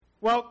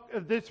Well,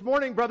 this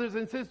morning, brothers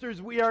and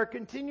sisters, we are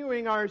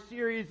continuing our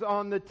series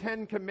on the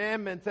Ten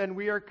Commandments, and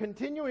we are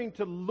continuing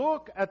to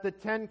look at the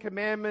Ten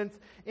Commandments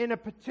in a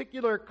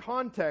particular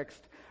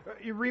context.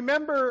 You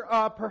remember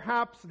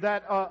perhaps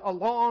that a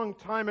long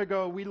time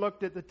ago we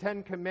looked at the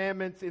Ten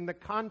Commandments in the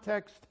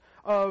context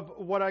of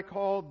what I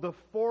call the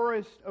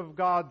forest of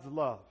God's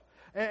love.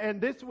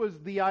 And this was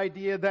the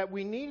idea that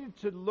we needed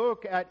to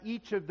look at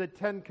each of the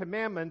Ten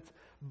Commandments,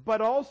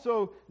 but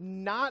also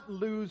not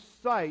lose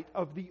sight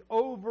of the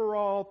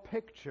overall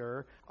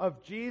picture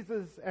of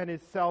Jesus and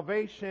His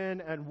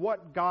salvation and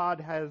what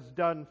God has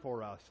done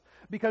for us.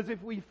 Because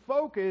if we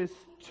focus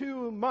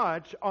too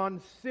much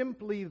on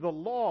simply the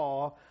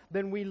law,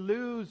 then we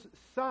lose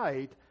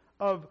sight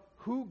of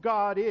who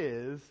God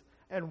is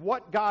and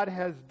what God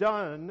has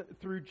done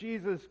through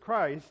Jesus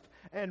Christ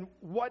and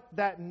what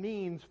that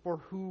means for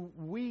who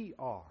we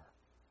are.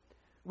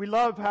 We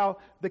love how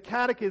the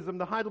Catechism,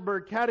 the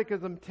Heidelberg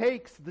Catechism,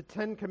 takes the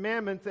Ten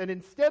Commandments and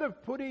instead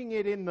of putting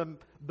it in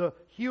the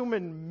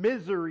human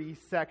misery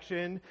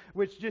section,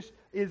 which just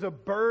is a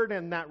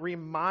burden that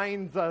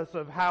reminds us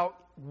of how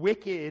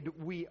wicked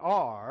we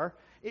are,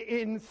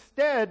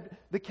 instead,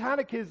 the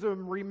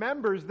Catechism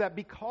remembers that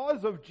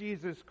because of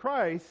Jesus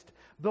Christ,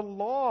 the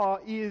law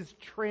is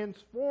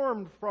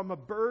transformed from a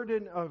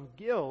burden of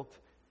guilt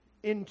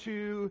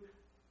into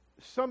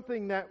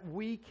something that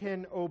we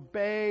can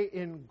obey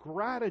in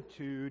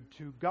gratitude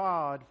to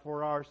God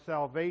for our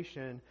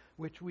salvation,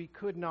 which we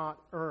could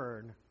not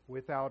earn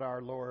without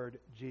our Lord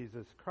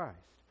Jesus Christ.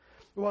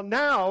 Well,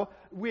 now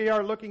we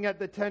are looking at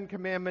the Ten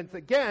Commandments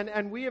again,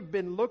 and we have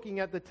been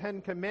looking at the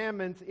Ten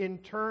Commandments in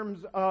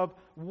terms of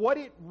what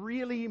it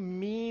really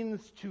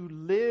means to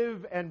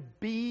live and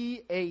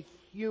be a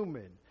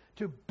human,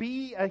 to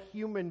be a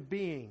human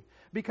being.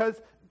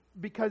 Because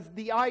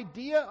the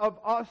idea of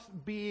us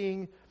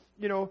being,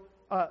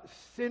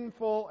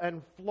 sinful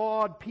and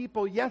flawed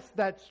people, yes,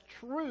 that's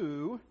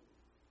true,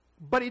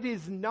 but it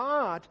is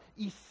not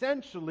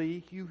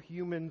essentially who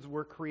humans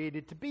were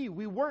created to be.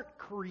 We weren't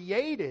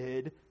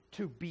created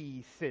to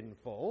be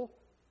sinful,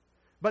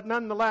 but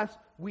nonetheless,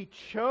 we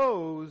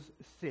chose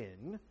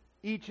sin,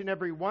 each and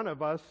every one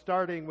of us,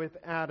 starting with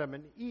Adam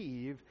and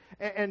Eve,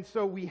 and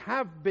so we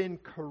have been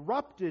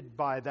corrupted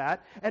by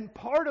that, and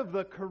part of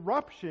the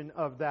corruption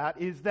of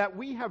that is that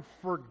we have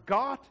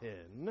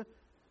forgotten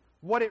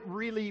what it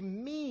really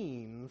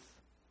means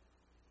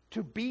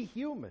to be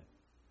human.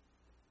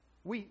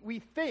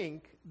 We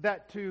think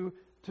that to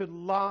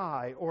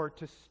lie or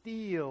to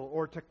steal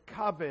or to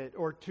covet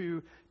or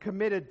to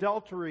commit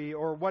adultery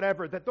or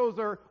whatever, that those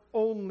are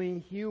only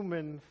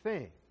human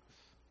things.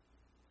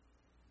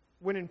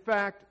 When in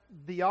fact,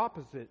 the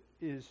opposite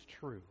is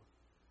true.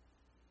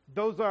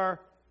 Those are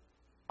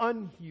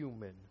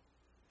unhuman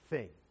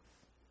things.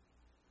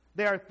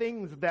 They are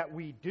things that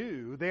we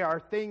do. They are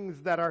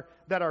things that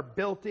are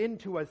built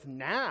into us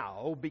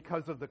now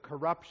because of the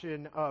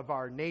corruption of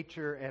our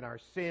nature and our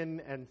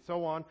sin and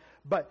so on.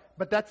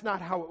 But that's not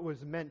how it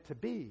was meant to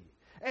be.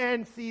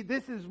 And see,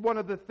 this is one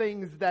of the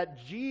things that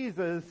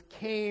Jesus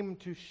came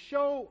to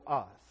show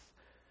us.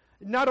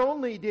 Not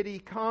only did He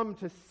come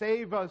to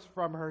save us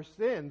from our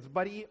sins,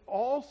 but He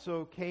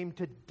also came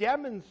to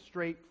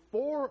demonstrate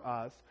for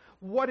us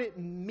what it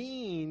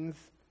means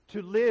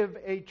to live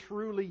a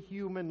truly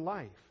human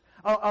life.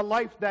 A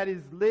life that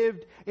is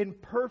lived in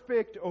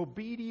perfect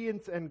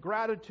obedience and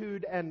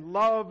gratitude and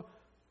love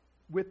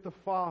with the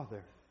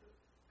Father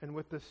and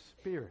with the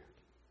Spirit.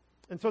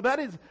 And so that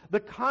is the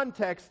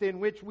context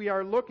in which we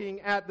are looking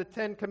at the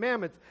Ten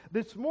Commandments.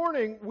 This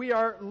morning we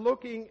are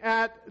looking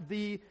at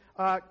the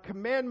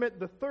commandment,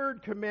 the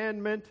third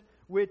commandment,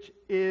 which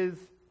is,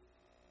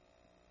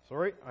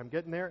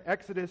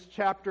 Exodus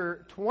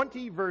chapter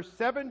 20, verse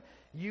 7.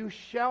 You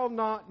shall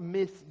not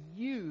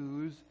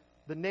misuse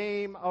the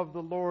name of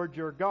the Lord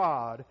your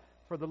God,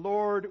 for the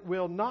Lord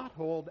will not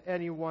hold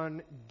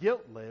anyone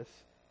guiltless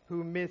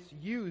who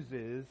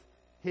misuses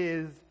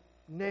His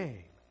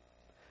name.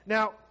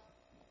 Now,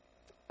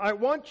 I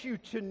want you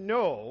to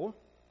know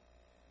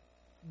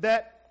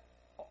that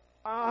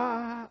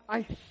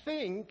I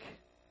think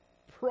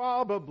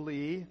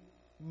probably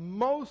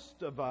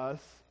most of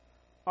us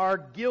are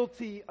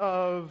guilty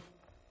of,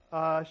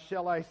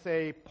 shall I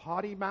say,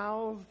 potty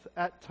mouths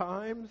at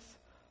times.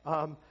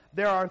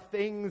 There are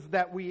things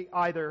that we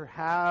either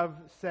have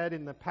said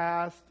in the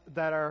past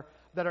that are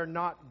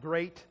not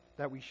great,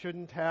 that we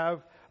shouldn't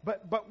have.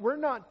 But we're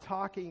not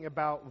talking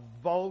about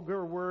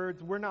vulgar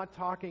words. We're not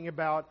talking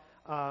about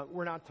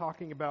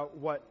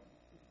what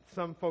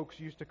some folks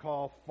used to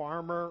call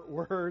farmer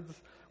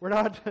words. We're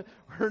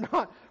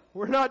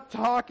not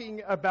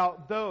talking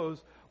about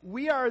those.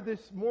 We are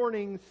this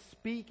morning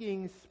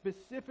speaking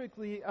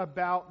specifically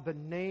about the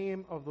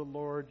name of the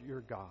Lord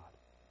your God.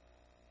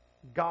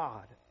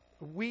 God.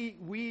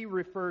 We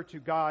refer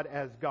to God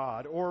as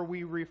God, or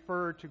we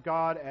refer to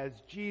God as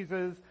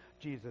Jesus,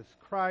 Jesus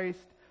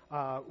Christ,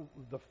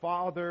 the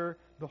Father,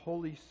 the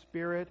Holy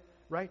Spirit,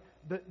 right?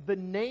 The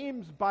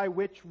names by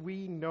which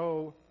we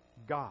know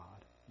God,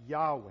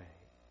 Yahweh,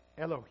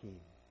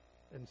 Elohim,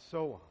 and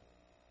so on.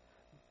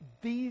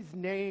 these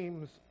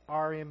names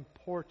are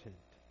important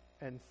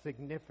and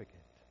significant.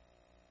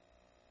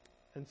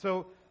 And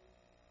so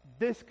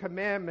this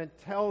commandment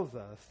tells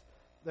us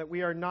that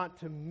we are not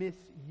to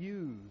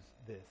misuse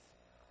this.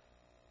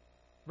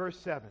 Verse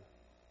 7,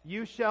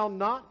 you shall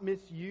not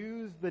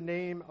misuse the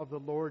name of the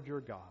Lord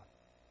your God,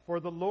 for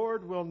the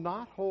Lord will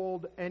not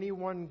hold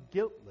anyone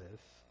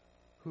guiltless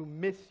who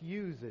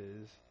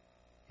misuses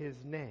his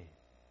name.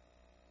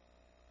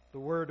 The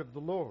word of the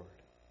Lord.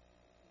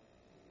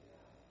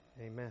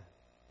 Amen.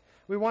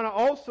 We want to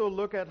also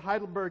look at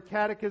Heidelberg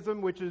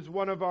Catechism, which is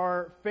one of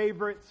our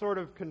favorite sort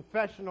of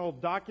confessional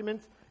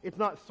documents. It's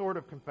not sort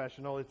of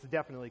confessional, it's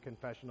definitely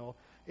confessional.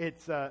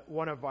 It's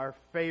one of our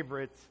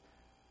favorites,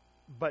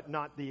 but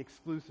not the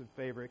exclusive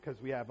favorite,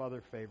 because we have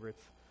other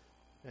favorites.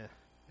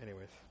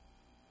 Anyways.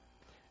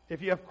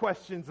 If you have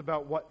questions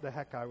about what the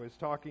heck I was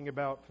talking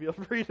about, feel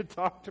free to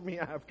talk to me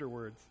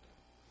afterwards.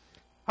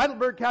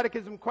 Heidelberg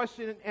Catechism,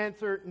 question and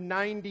answer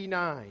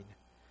 99.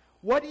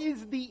 What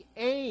is the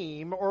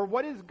aim, or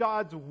what is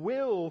God's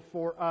will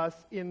for us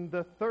in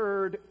the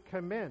third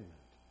commandment?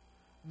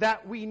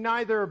 That we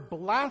neither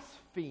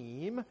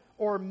blaspheme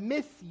or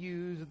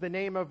misuse the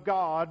name of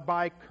God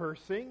by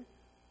cursing,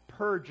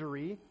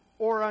 perjury,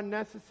 or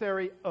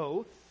unnecessary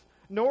oaths,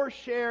 nor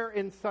share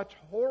in such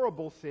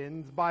horrible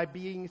sins by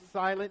being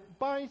silent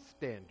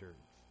bystanders.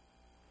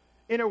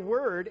 In a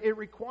word, it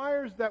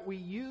requires that we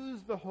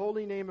use the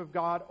holy name of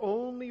God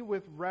only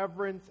with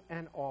reverence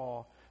and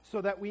awe,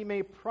 so that we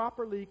may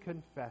properly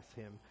confess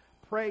him,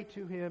 pray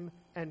to him,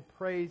 and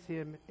praise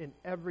him in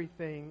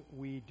everything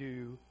we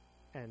do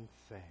and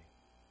say.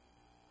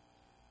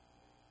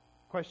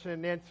 Question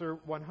and answer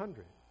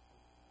 100.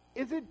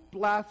 Is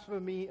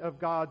blasphemy of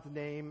God's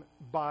name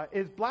by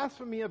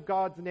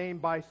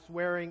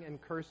swearing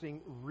and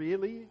cursing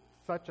really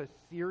such a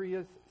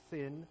serious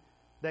sin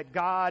that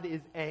God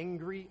is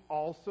angry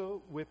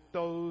also with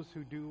those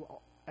who do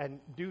and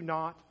do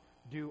not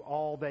do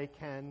all they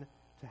can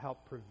to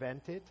help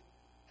prevent it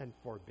and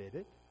forbid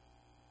it?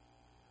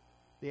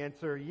 The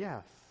answer,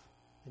 yes,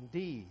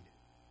 indeed.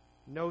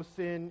 No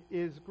sin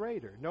is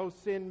greater. No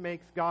sin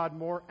makes God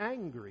more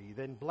angry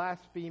than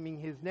blaspheming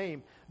his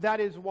name. That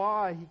is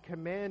why he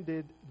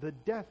commanded the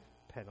death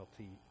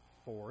penalty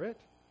for it.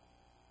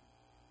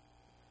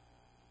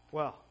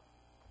 Well,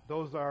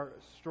 those are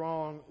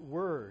strong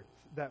words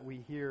that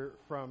we hear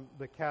from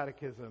the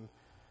Catechism.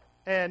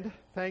 And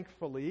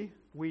thankfully,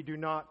 we do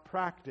not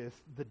practice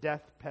the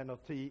death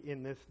penalty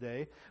in this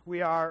day.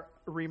 We are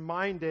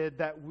reminded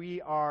that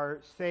we are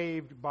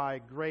saved by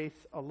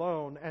grace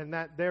alone, and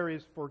that there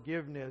is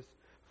forgiveness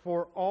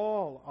for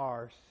all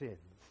our sins,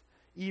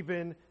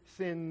 even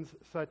sins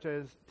such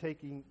as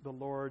taking the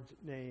Lord's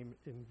name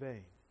in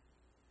vain.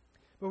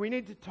 But we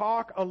need to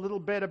talk a little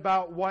bit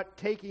about what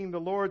taking the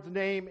Lord's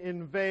name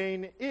in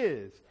vain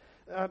is.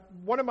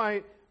 One of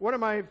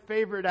my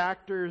favorite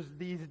actors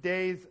these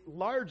days,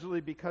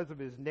 largely because of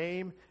his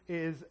name,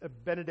 is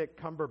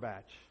Benedict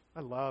Cumberbatch.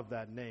 I love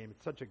that name.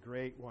 It's such a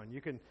great one.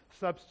 You can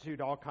substitute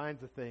all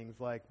kinds of things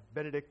like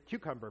Benedict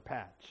Cucumber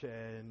Patch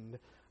and,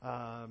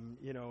 I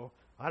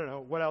don't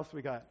know, what else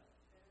we got?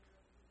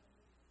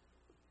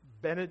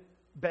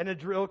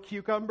 Benadryl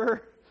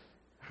Cucumber?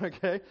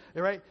 Okay,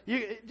 right?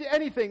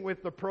 Anything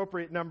with the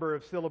appropriate number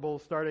of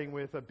syllables starting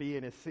with a B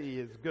and a C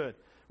is good.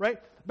 Right?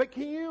 But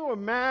can you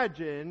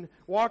imagine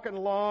walking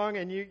along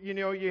and you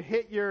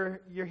hit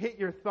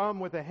your thumb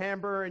with a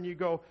hammer and you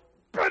go,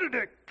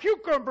 Benedict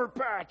Cucumber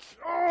Patch!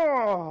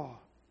 Oh!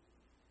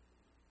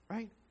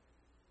 Right?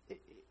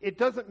 It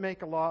doesn't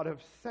make a lot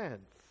of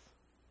sense.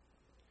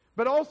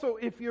 But also,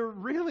 if you're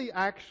really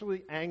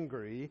actually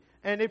angry,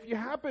 and if you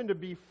happen to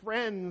be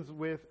friends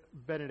with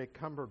Benedict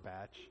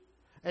Cumberbatch,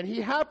 and he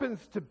happens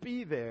to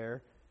be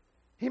there,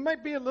 he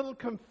might be a little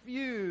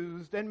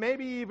confused and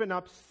maybe even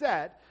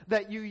upset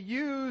that you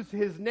use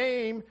his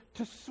name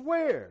to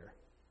swear.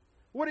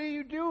 What are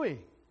you doing?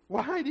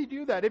 Why do you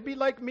do that? It'd be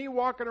like me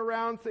walking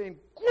around saying,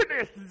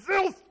 Gwyneth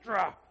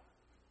Zylstra.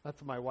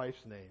 That's my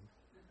wife's name.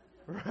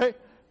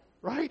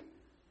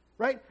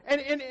 Right?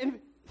 And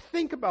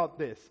think about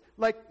this.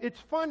 Like, it's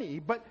funny,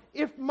 but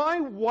if my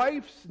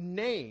wife's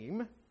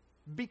name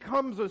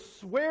becomes a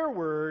swear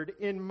word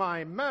in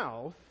my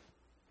mouth,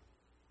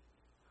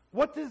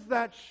 what does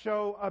that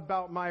show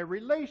about my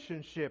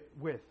relationship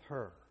with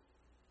her?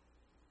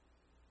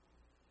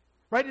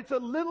 Right? It's a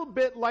little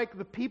bit like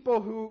the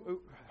people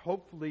who,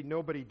 hopefully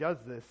nobody does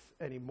this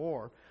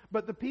anymore,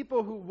 but the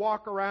people who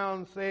walk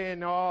around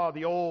saying, oh,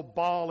 the old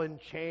ball and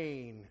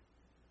chain,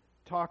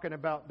 talking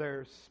about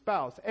their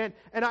spouse. And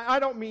I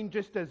don't mean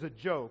just as a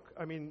joke.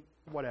 I mean,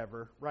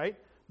 whatever, right?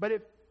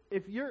 But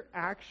if you're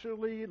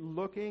actually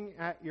looking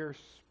at your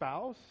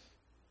spouse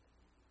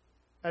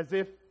as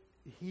if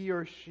he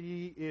or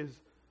she is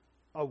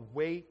a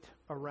weight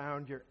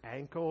around your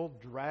ankle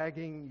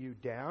dragging you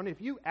down,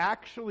 if you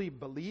actually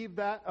believe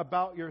that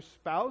about your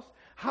spouse,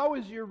 how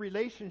is your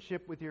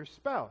relationship with your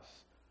spouse?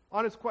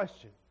 Honest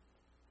question.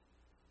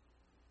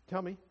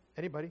 Tell me,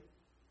 anybody?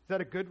 Is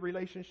that a good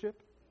relationship?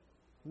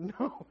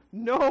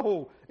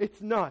 No,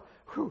 it's not.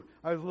 Whew,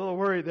 I was a little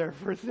worried there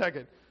for a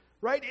second.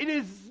 Right? It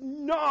is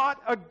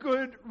not a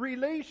good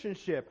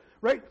relationship.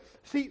 Right?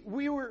 See,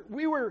 we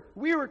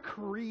were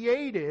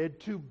created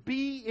to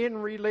be in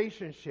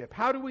relationship.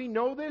 How do we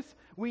know this?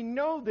 We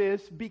know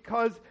this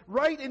because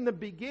right in the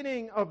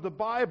beginning of the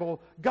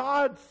Bible,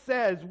 God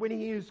says when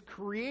He is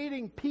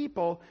creating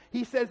people,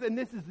 He says, and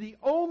this is the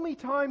only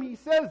time He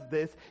says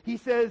this, He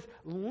says,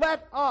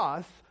 let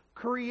us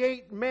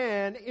create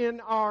man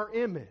in our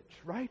image,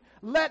 right?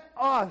 Let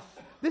us.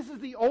 This is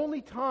the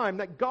only time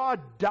that God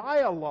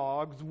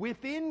dialogues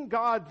within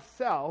God's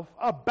self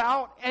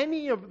about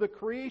any of the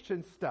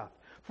creation stuff.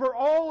 For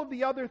all of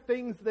the other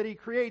things that He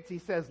creates, He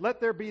says, let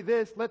there be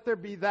this, let there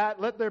be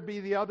that, let there be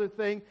the other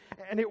thing.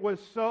 And it was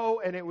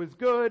so, and it was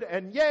good,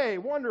 and yay,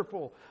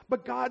 wonderful.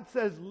 But God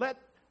says, let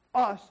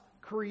us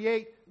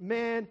create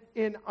man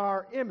in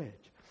our image.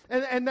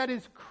 And that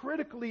is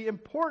critically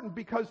important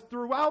because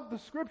throughout the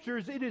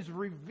Scriptures it is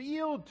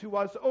revealed to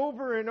us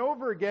over and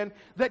over again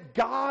that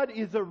God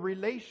is a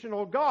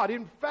relational God.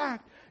 In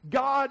fact,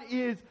 God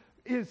is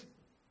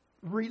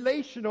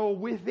relational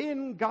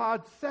within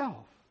God's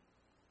self.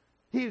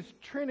 He is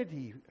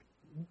Trinity,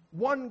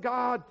 one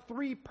God,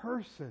 three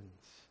persons.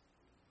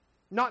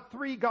 Not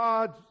three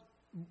gods,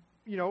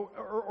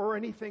 or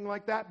anything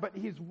like that, but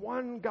He's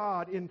one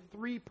God in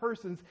three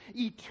persons,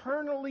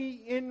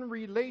 eternally in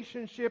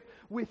relationship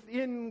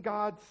within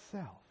God's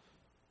self.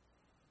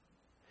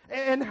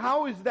 And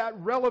how is that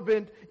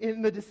relevant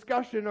in the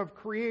discussion of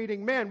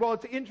creating man? Well,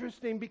 it's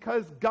interesting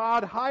because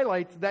God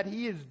highlights that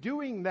He is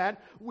doing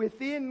that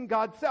within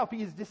God's self.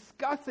 He is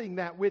discussing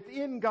that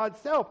within God's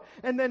self.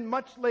 And then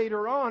much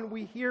later on,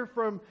 we hear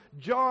from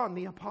John,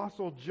 the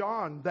Apostle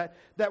John,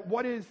 that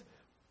what is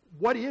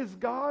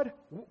God?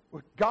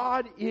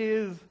 God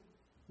is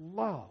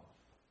love,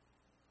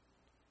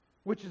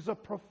 which is a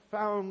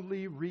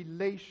profoundly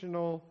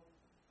relational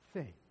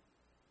thing.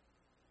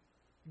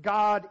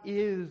 God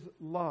is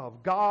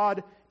love.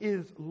 God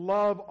is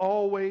love,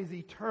 always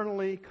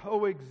eternally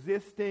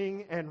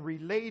coexisting and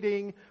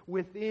relating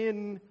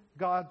within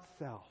God's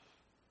self.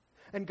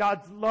 And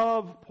God's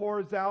love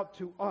pours out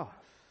to us.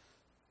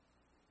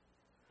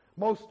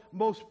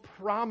 Most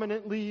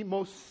prominently,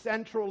 most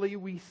centrally,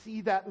 we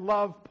see that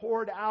love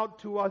poured out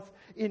to us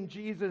in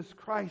Jesus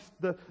Christ,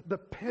 the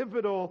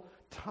pivotal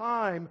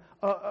time,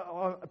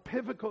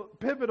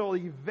 pivotal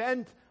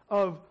event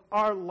of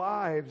our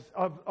lives,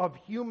 of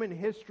human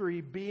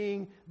history,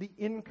 being the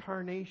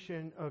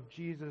incarnation of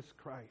Jesus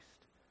Christ.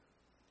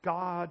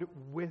 God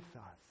with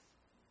us,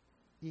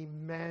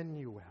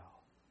 Emmanuel.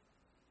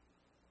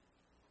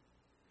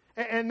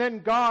 And then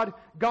God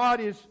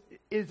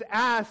is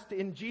asked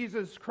in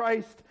Jesus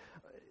Christ,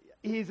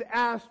 He's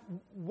asked,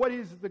 what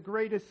is the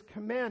greatest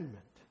commandment?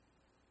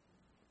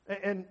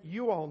 And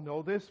you all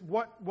know this.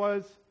 What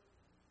was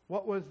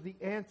the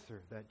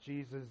answer that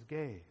Jesus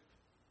gave?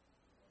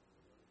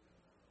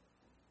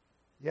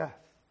 Yes.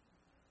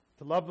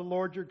 To love the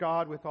Lord your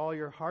God with all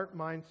your heart,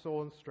 mind,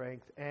 soul, and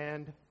strength,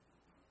 and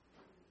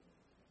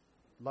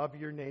love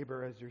your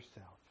neighbor as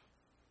yourself.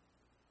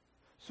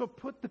 So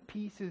put the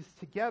pieces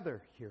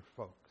together here,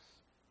 folks.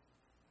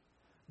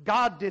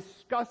 God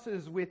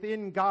discusses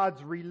within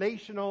God's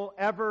relational,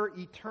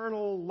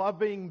 ever-eternal,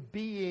 loving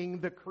being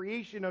the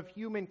creation of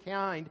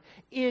humankind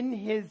in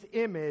His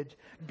image.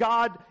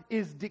 God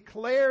is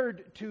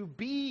declared to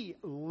be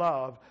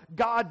love.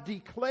 God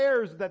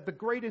declares that the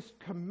greatest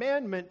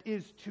commandment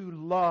is to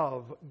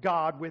love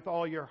God with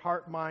all your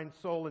heart, mind,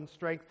 soul, and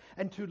strength,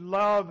 and to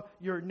love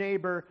your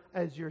neighbor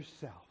as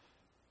yourself.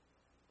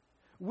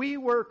 We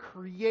were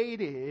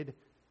created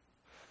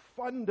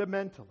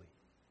fundamentally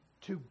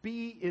to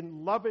be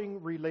in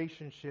loving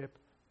relationship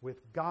with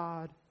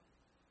God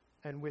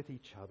and with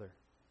each other.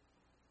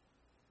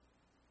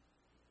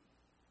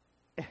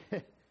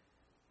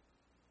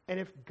 And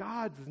if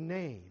God's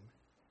name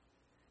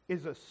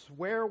is a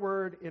swear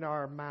word in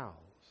our mouths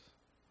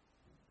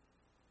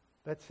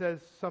that says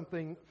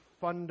something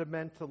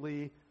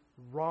fundamentally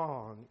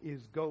wrong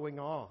is going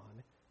on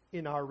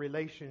in our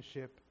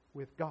relationship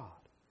with God,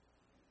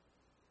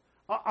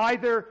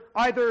 Either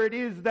it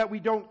is that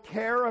we don't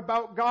care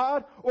about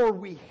God, or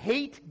we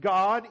hate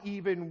God,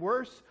 even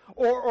worse,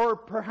 or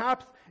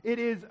perhaps it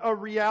is a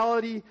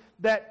reality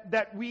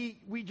that we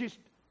just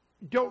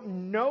don't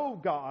know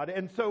God,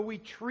 and so we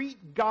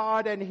treat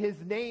God and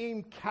His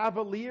name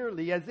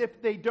cavalierly, as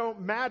if they don't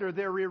matter,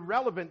 they're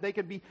irrelevant, they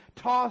can be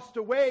tossed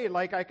away,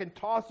 like I can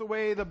toss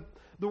away the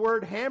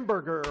word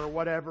hamburger or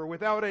whatever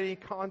without any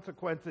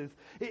consequences.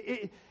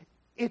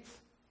 It's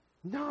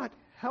not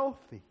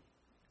healthy.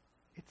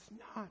 It's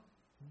not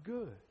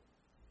good.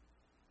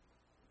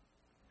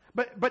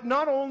 But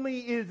not only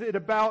is it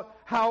about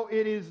how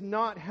it is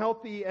not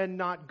healthy and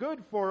not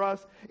good for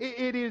us,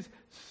 it is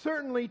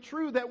certainly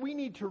true that we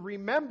need to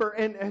remember,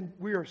 and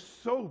we are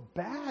so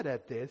bad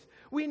at this,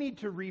 we need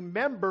to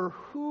remember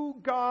who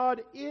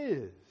God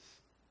is.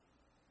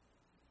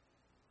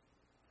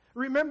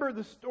 Remember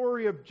the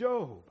story of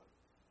Job.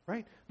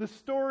 Right? The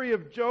story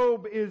of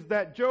Job is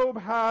that Job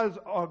has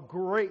a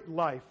great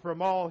life from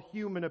all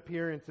human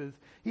appearances.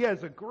 He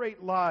has a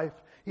great life.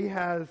 He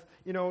has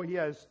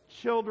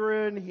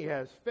children, he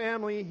has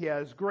family, he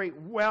has great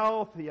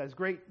wealth, he has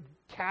great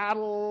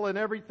cattle and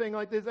everything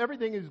like this.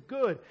 Everything is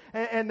good.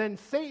 And then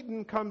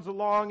Satan comes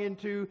along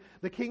into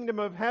the kingdom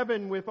of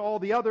heaven with all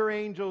the other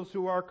angels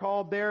who are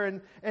called there.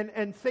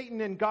 And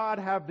Satan and God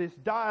have this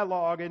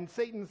dialogue. And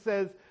Satan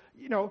says,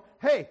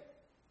 hey,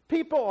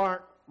 people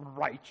aren't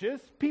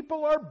righteous.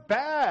 People are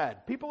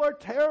bad. People are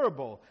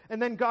terrible.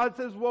 And then God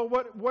says, well,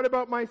 what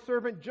about my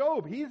servant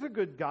Job? He's a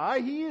good guy.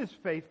 He is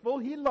faithful.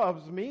 He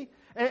loves me.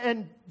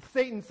 And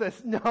Satan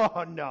says,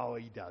 no,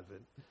 he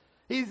doesn't.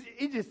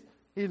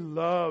 He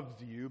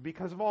loves you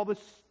because of all the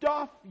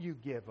stuff you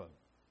give him.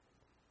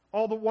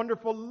 All the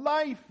wonderful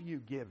life you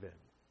give him.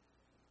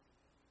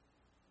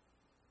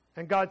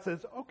 And God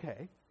says,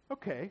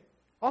 okay,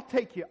 I'll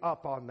take you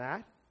up on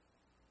that.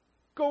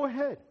 Go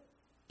ahead.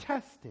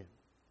 Test him.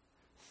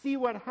 See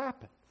what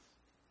happens.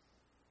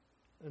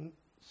 And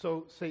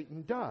so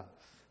Satan does.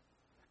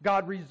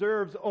 God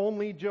reserves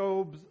only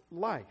Job's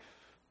life.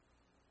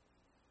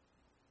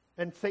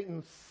 And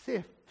Satan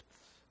sifts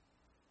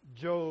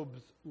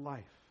Job's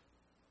life.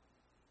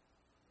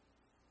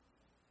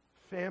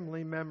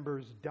 Family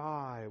members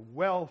die.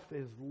 Wealth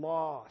is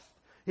lost.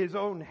 His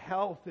own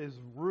health is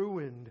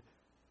ruined.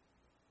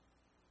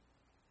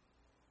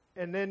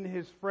 And then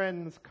his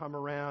friends come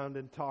around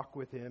and talk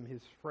with him,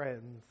 his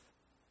friends.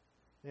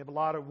 They have a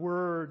lot of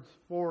words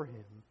for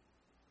him.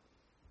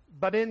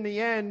 But in the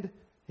end,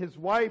 his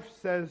wife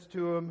says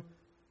to him,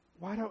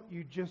 why don't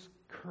you just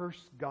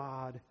curse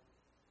God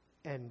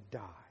and die?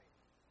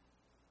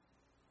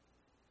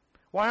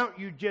 Why don't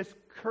you just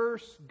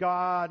curse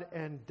God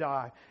and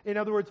die? In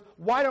other words,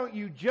 why don't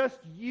you just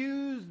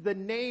use the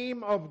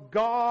name of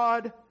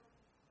God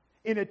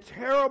in a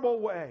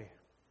terrible way?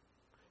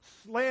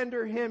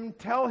 Slander him,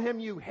 tell him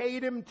you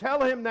hate him,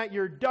 tell him that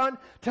you're done,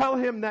 tell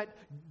him that...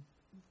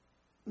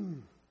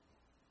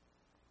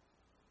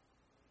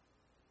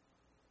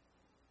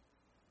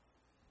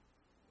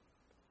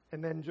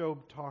 And then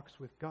Job talks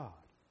with God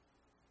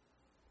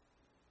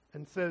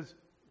and says,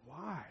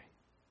 why?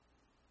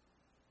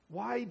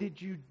 Why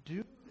did you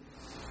do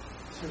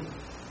this to me?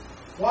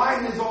 Why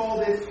has all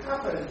this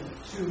happened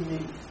to me?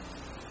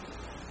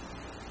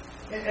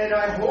 And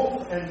I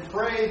hope and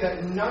pray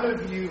that none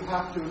of you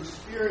have to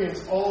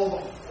experience all the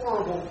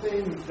horrible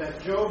things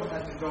that Job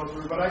had to go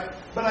through. But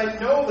I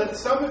know that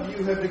some of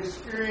you have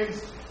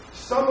experienced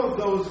some of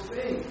those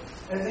things,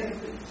 and they've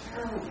been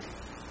terrible.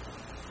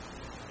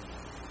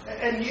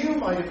 And you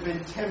might have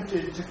been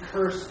tempted to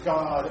curse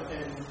God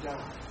and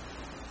die.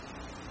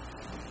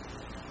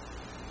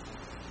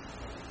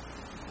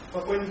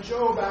 But when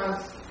Job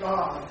asked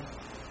God,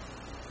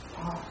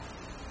 why?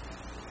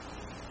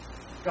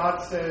 God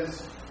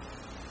says,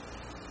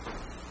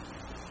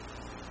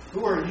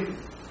 who are you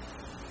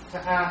to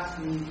ask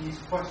me these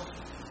questions?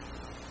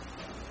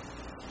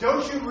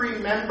 Don't you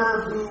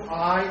remember who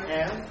I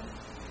am?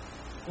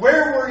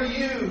 Where were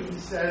you, he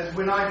says,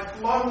 when I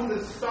flung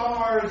the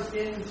stars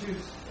into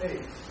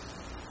space?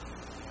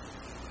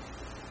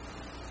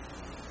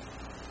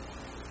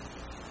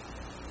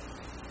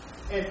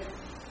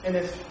 And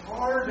as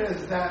hard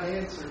as that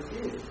answer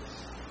is,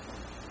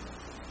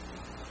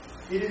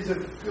 it is a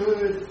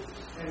good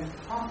and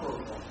proper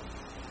one.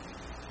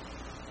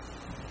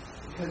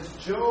 Because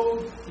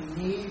Job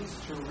needs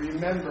to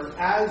remember,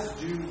 as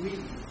do we,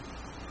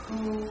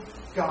 who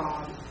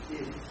God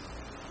is.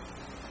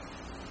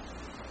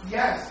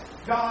 Yes,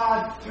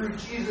 God, through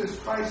Jesus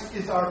Christ,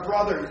 is our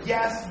brother.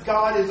 Yes,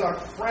 God is our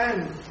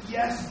friend.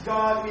 Yes,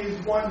 God is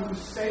one who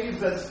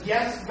saves us.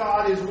 Yes,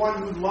 God is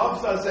one who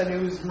loves us and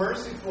who is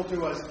merciful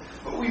to us.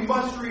 But we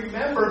must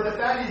remember that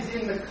that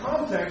is in the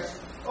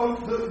context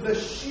of the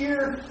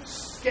sheer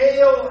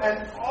scale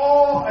and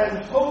awe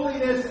and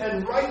holiness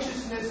and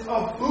righteousness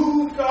of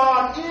who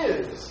God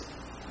is.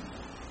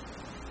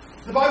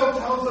 The Bible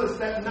tells us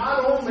that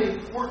not only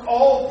were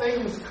all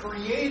things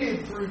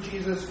created through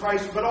Jesus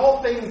Christ, but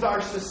all things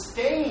are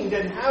sustained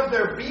and have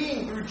their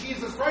being through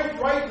Jesus Christ.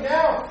 Right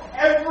now,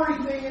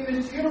 everything in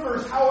this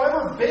universe,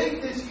 however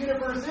big this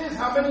universe is,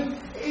 how many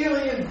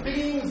alien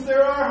beings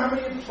there are, how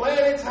many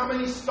planets, how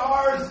many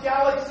stars,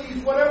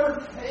 galaxies,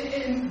 whatever,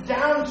 and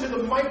down to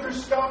the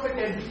microscopic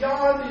and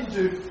beyond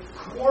into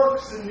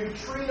quarks and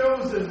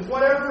neutrinos and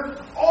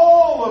whatever,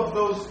 all of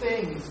those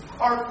things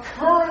are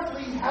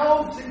currently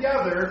held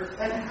together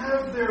and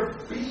have their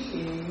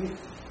being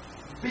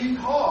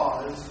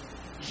because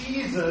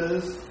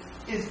Jesus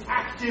is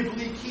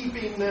actively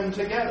keeping them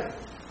together.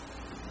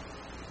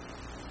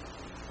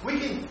 We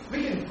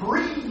can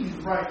breathe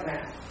right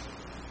now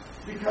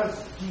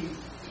because Jesus.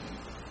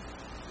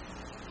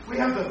 We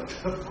have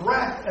the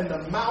breath and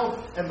the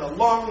mouth and the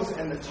lungs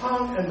and the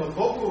tongue and the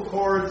vocal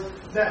cords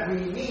that we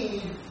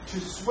need to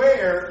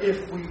swear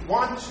if we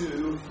want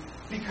to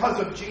because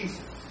of Jesus.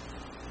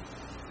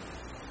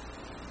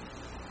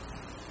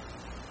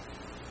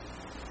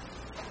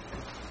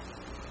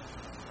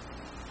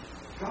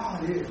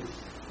 God is.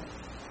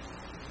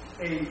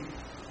 a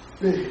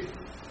big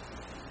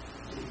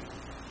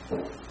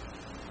deal.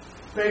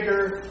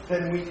 Bigger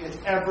than we could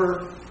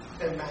ever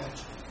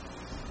imagine.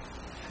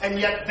 And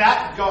yet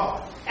that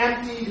God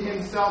emptied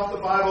himself, the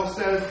Bible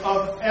says,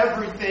 of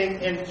everything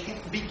and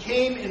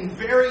became in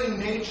very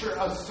nature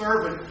a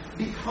servant,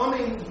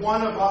 becoming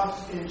one of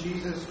us in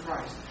Jesus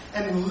Christ,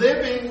 and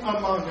living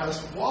among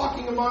us,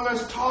 walking among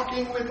us,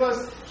 talking with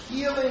us,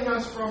 healing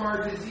us from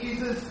our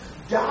diseases,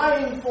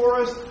 dying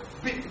for us,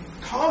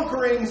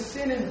 conquering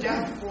sin and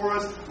death for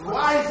us,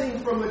 rising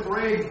from the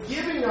grave,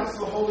 giving us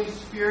the Holy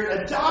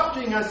Spirit,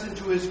 adopting us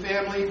into his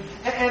family,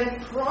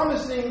 and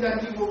promising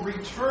that he will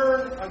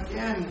return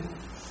again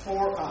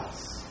for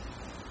us.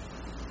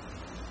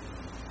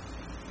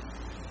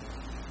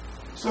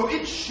 So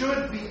it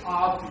should be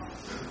obvious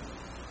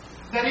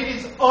that it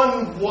is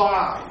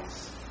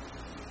unwise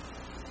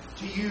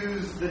to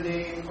use the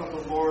name of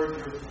the Lord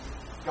your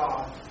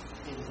God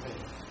in vain.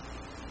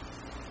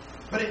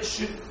 But it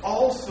should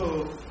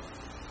also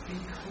be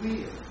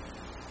clear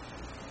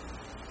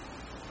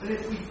that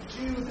if we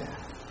do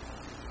that,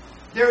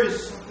 there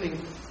is something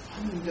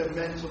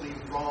fundamentally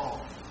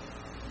wrong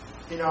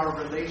in our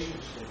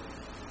relationship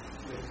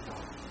with God.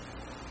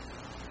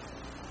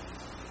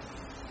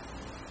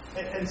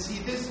 And see,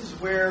 this is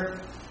where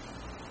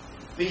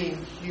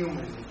being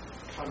human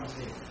comes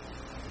in.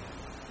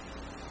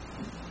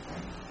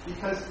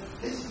 Because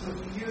this is a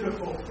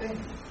beautiful thing.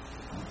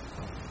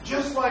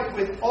 Just like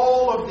with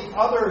all of the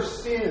other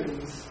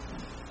sins,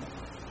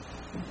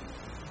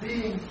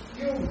 being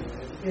human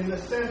in the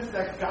sense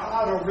that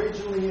God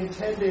originally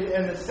intended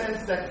and the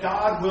sense that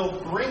God will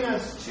bring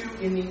us to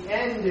in the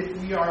end if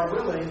we are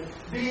willing,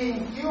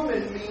 being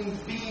human means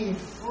being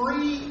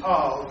free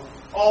of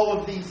all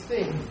of these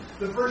things.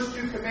 The first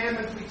two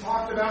commandments we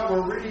talked about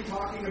were really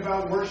talking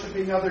about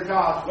worshiping other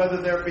gods, whether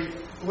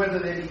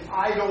they be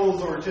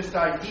idols or just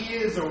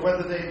ideas, or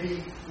whether they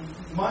be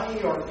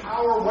money or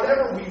power,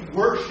 whatever we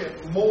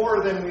worship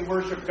more than we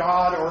worship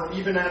God, or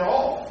even at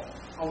all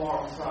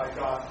alongside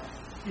God.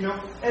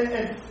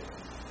 And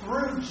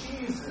through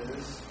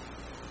Jesus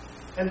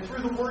and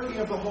through the working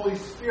of the Holy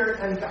Spirit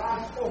and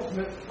God's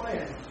ultimate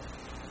plan,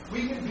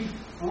 we can be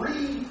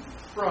free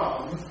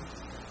from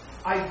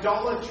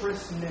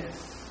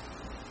idolatrousness.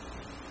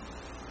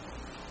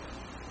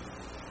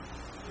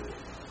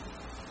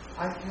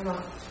 I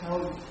cannot tell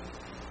you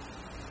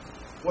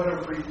what a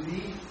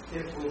relief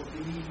it will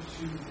be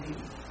to me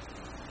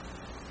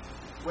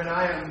when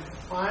I am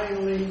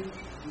finally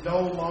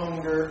no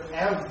longer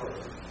ever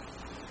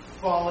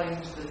falling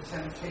to the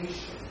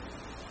temptation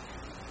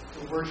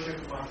to worship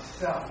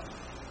myself,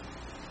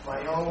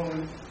 my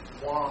own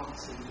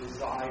wants and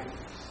desires,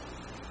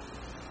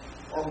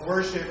 or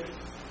worship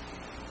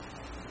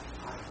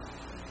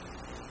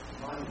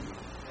money,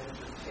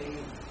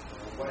 entertainment,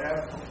 or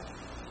whatever.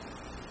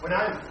 When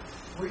I'm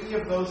free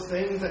of those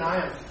things and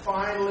I am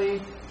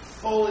finally,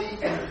 fully,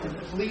 and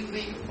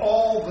completely,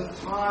 all the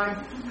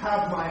time,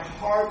 have my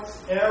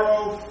heart's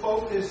arrow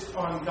focused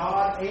on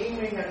God,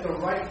 aiming at the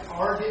right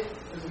target,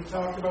 as we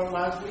talked about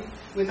last week,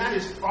 when that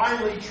is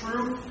finally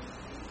true,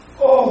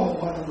 oh,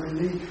 what a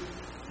relief.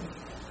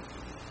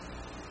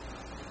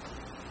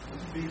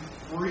 To be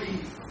free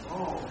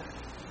from all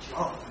that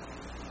junk.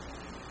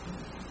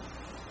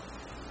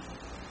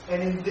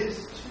 And in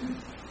this too,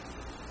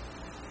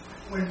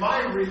 when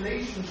my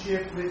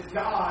relationship with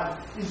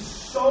God is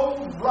so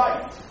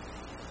right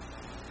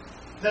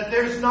that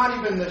there's not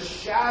even the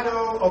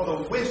shadow of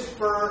the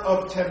whisper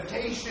of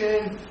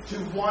temptation to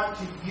want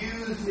to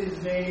use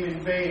his name in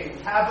vain,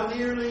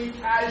 cavalierly,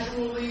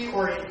 casually,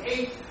 or in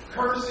hate,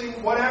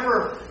 cursing,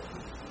 whatever.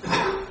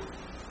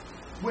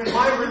 When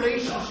my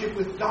relationship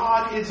with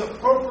God is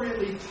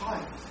appropriately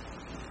tight,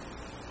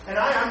 and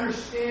I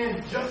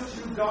understand just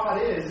who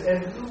God is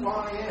and who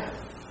I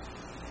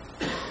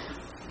am,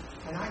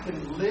 and I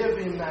can live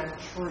in that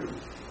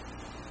truth.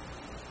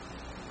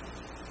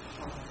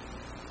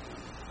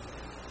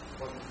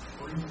 What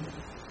freedom.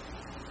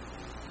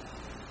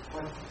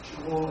 What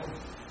joy.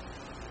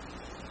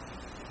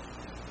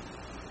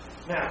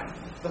 Now,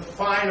 the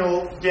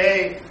final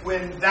day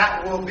when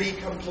that will be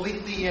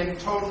completely and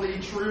totally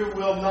true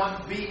will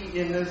not be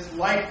in this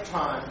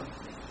lifetime.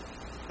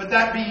 But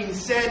that being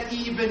said,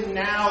 even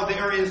now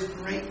there is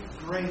great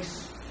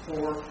grace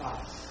for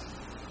us.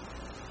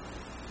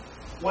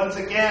 Once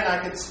again, I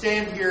could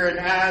stand here and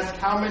ask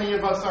how many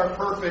of us are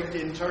perfect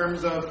in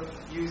terms of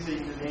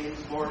using the names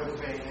Lord of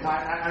vain. And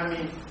I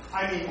mean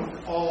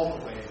all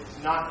the ways.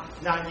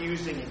 Not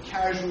using it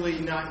casually,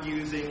 not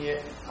using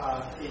it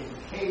in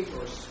hate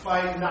or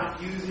spite,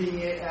 not using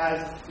it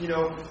as,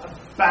 a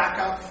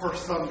backup for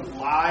some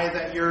lie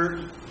that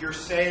you're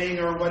saying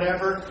or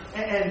whatever,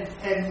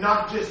 and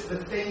not just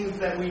the things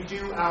that we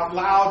do out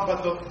loud,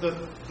 but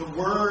the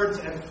words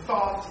and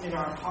thoughts in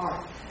our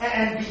heart.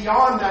 And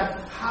beyond that,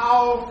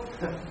 how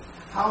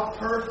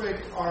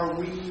perfect are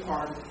we,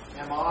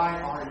 am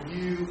I, are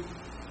you,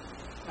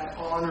 at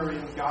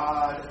honoring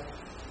God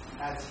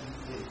as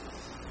he is?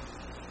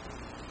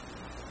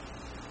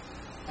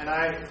 And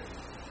I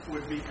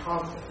would be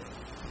confident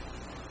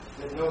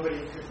that nobody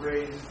could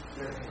raise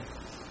their hands.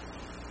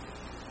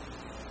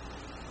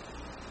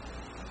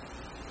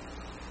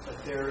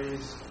 But there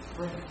is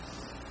grace.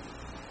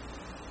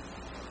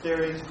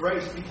 There is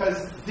grace,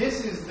 because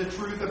this is the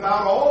truth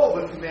about all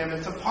the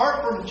commandments.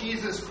 Apart from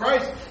Jesus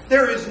Christ,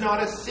 there is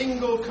not a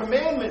single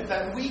commandment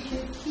that we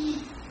can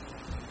keep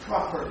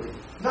properly.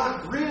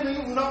 Not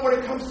really, not when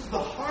it comes to the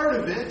heart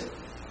of it.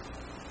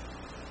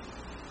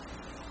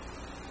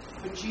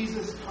 But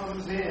Jesus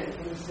comes in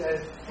and he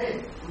says,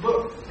 hey,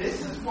 look, this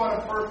is what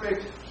a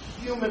perfect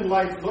human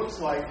life looks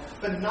like.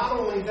 But not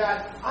only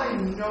that, I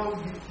know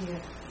you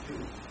can't do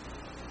it.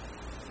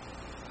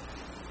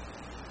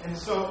 And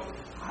so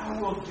I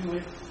will do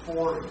it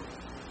for you.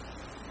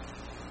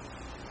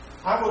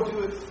 I will do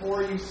it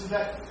for you so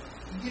that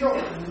you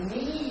don't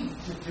need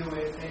to do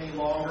it any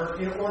longer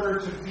in order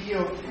to be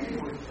okay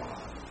with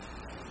God.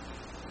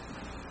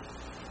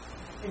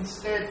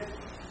 Instead,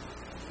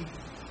 you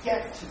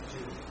get to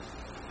do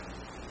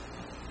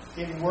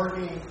it in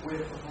working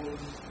with the Holy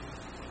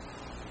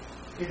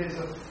Spirit. It is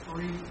a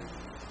free and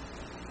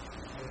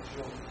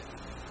joy.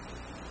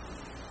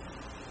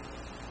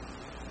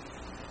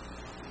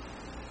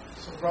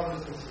 So,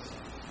 brothers and sisters,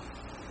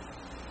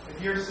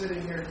 if you're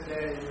sitting here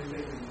today and you're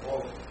thinking,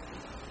 whoa,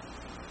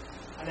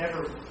 I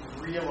never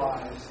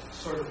realized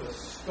sort of the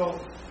scope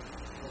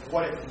of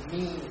what it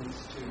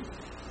means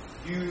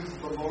to use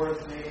the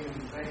Lord's name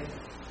in vain.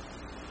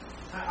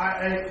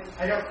 I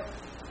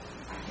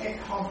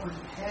can't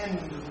comprehend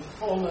the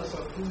fullness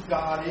of who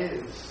God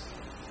is.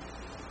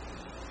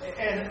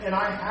 And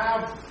I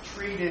have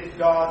treated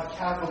God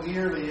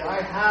cavalierly.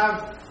 I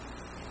have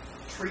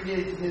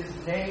treated his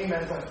name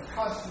as a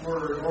cuss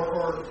word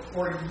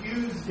or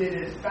used it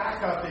as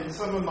backup in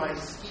some of my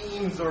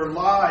schemes or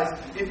lies.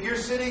 If you're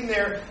sitting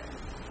there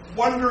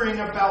wondering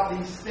about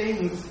these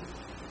things,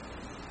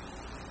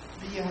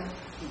 be at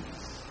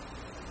peace.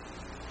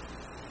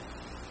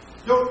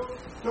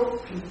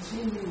 Don't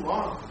continue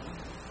on.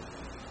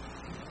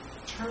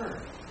 Turn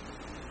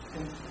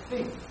and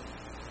think.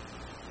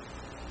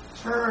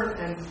 Turn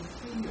and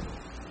feel.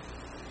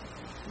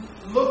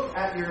 Look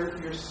at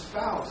your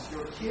spouse,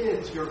 your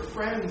kids, your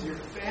friends, your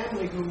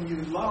family whom you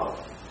love.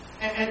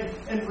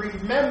 And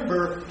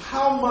remember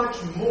how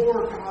much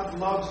more God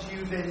loves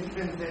you than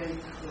even they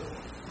could.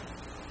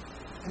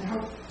 And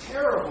how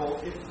terrible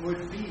it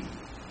would be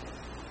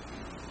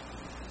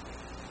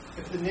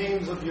if the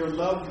names of your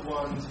loved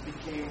ones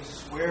became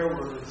swear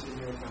words in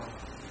your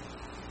mouth.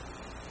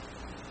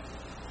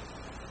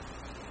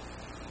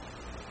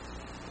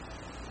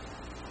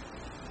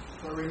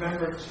 But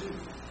remember, too,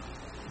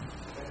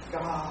 that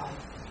God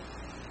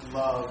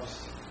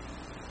loves,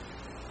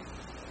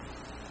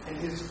 and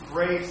his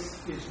grace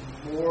is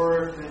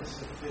more than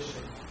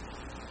sufficient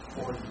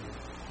for you.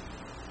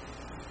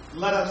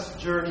 Let us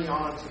journey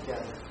on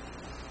together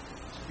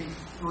to be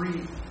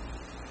free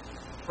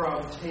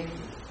from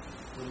taking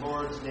the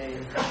Lord's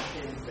name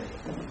in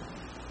vain.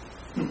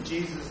 In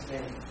Jesus'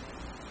 name,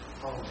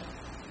 amen.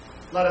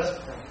 Let us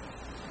pray.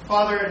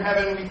 Father in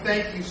heaven, we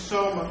thank you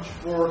so much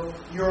for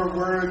your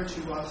word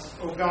to us.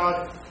 Oh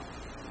God,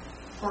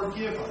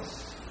 forgive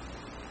us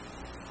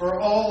for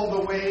all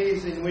the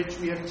ways in which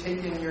we have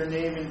taken your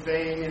name in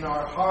vain in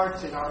our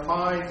hearts, in our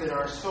minds, in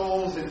our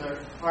souls, in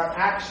our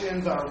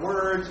actions, our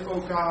words. Oh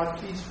God,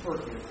 please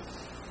forgive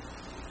us.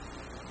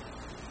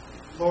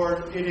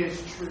 Lord, it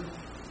is true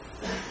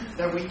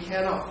that we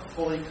cannot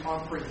fully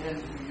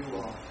comprehend who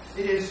you are.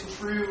 It is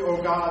true,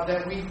 O God,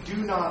 that we do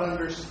not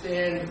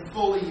understand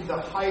fully the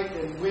height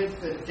and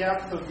width and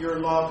depth of your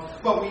love,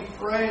 but we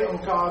pray, O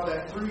God,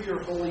 that through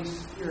your Holy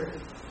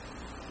Spirit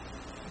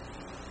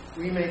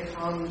we may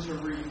come to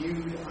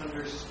renewed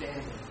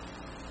understanding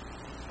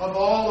of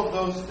all of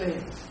those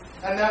things,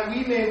 and that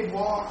we may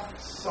walk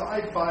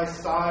side by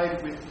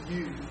side with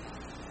you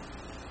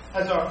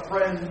as our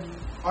friend,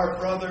 our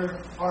brother,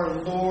 our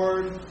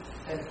Lord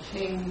and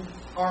King,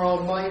 our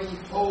almighty,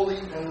 holy,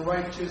 and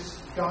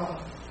righteous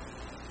God.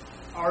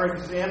 Our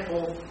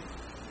example,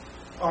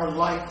 our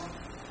light,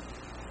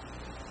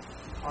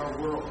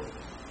 our world.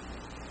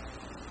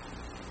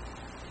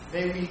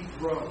 May we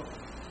grow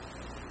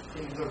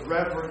in the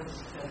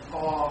reverence and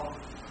awe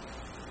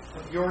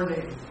of your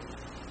name,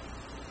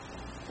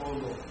 O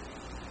Lord.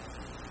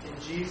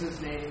 In Jesus'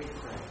 name we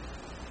pray.